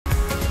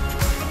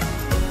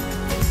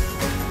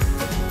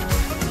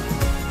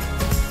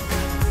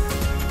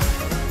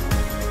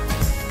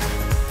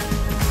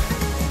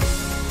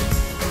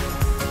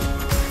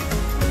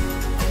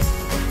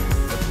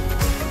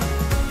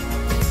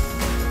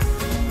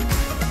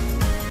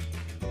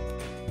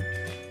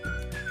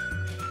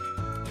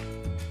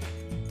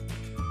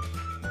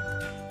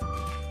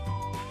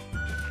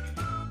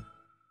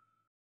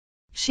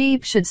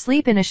Sheep should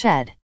sleep in a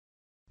shed.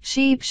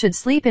 Sheep should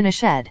sleep in a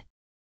shed.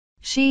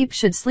 Sheep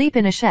should sleep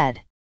in a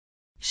shed.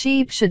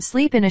 Sheep should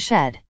sleep in a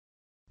shed.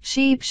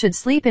 Sheep should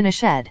sleep in a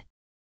shed.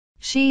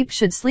 Sheep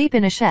should sleep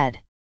in a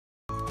shed.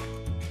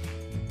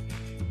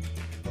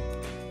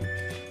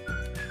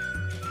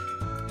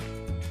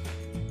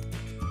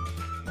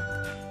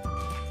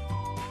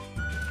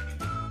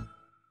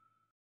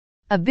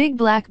 A big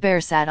black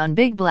bear sat on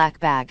big black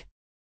bag.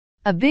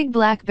 A big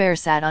black bear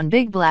sat on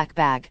big black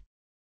bag.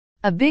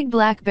 A big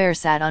black bear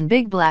sat on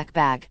big black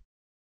bag.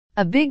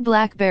 A big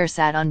black bear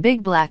sat on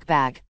big black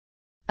bag.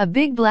 A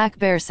big black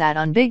bear sat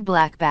on big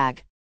black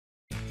bag.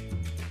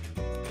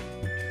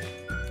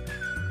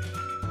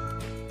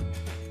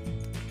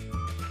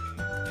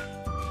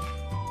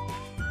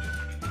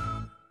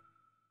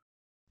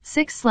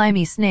 Six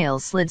slimy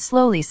snails slid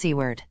slowly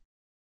seaward.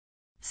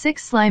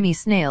 Six slimy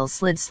snails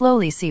slid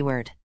slowly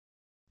seaward.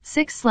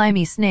 Six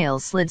slimy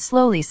snails slid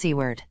slowly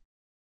seaward.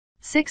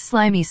 Six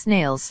slimy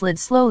snails slid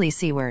slowly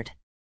seaward.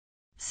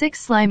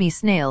 Six slimy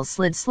snails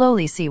slid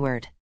slowly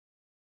seaward.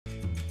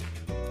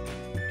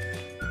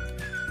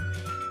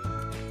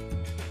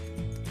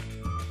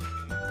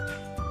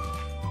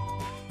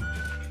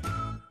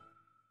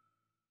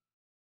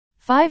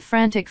 Five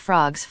frantic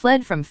frogs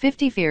fled from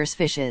 50 fierce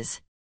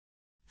fishes.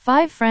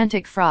 Five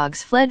frantic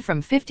frogs fled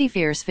from 50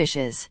 fierce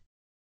fishes.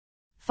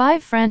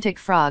 Five frantic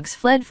frogs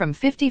fled from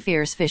 50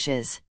 fierce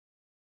fishes.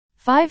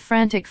 Five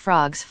frantic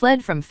frogs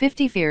fled from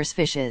 50 fierce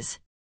fishes.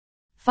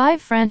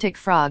 Five frantic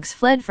frogs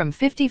fled from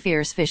 50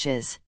 fierce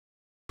fishes.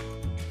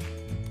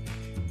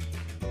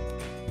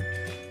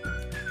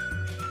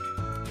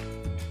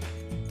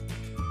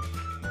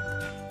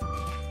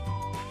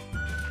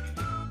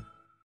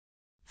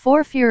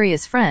 Four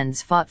furious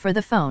friends fought for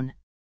the phone.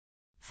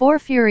 Four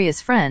furious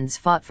friends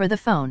fought for the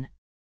phone.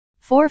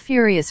 Four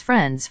furious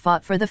friends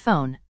fought for the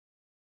phone.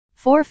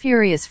 Four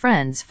furious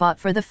friends fought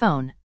for the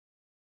phone.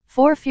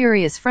 Four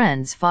furious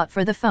friends fought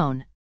for the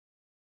phone.